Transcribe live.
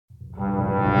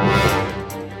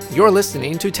You're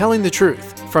listening to Telling the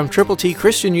Truth from Triple T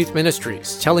Christian Youth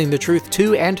Ministries, telling the truth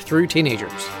to and through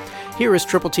teenagers. Here is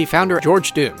Triple T founder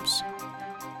George Dooms.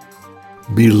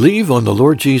 Believe on the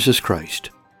Lord Jesus Christ.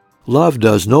 Love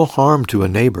does no harm to a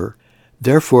neighbor.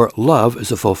 Therefore, love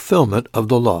is a fulfillment of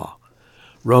the law.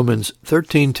 Romans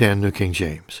 13:10, New King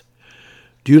James.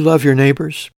 Do you love your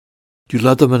neighbors? Do you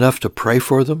love them enough to pray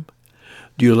for them?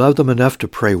 Do you love them enough to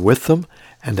pray with them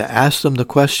and to ask them the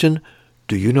question,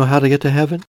 do you know how to get to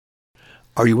heaven?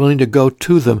 Are you willing to go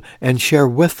to them and share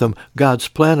with them God's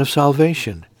plan of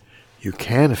salvation? You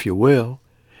can if you will,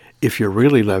 if you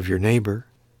really love your neighbor.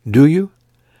 Do you?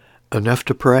 Enough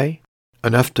to pray?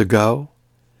 Enough to go?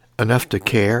 Enough to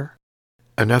care?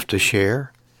 Enough to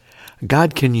share?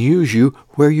 God can use you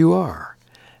where you are.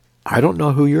 I don't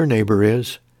know who your neighbor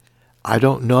is. I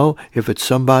don't know if it's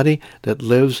somebody that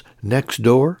lives next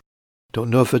door. Don't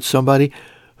know if it's somebody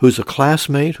who's a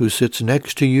classmate who sits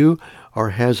next to you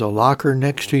or has a locker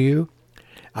next to you.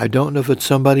 I don't know if it's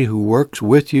somebody who works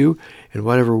with you in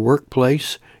whatever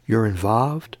workplace you're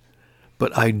involved.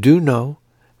 But I do know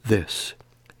this.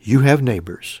 You have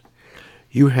neighbors.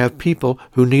 You have people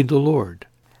who need the Lord.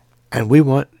 And we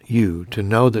want you to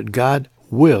know that God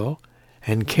will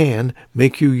and can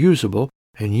make you usable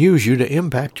and use you to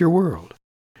impact your world.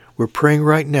 We're praying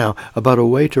right now about a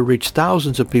way to reach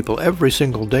thousands of people every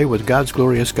single day with God's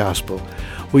glorious gospel.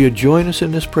 Will you join us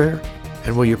in this prayer?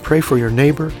 And will you pray for your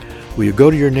neighbor? Will you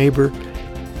go to your neighbor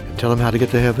and tell him how to get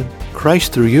to heaven?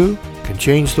 Christ through you can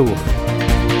change the world.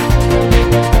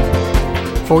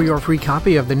 For your free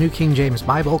copy of the New King James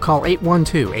Bible, call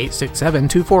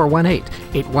 812-867-2418,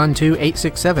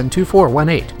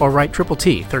 812-867-2418, or write Triple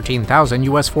T, 13,000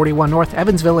 U.S. 41 North,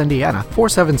 Evansville, Indiana,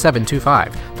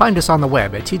 47725. Find us on the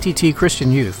web at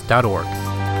tttchristianyouth.org.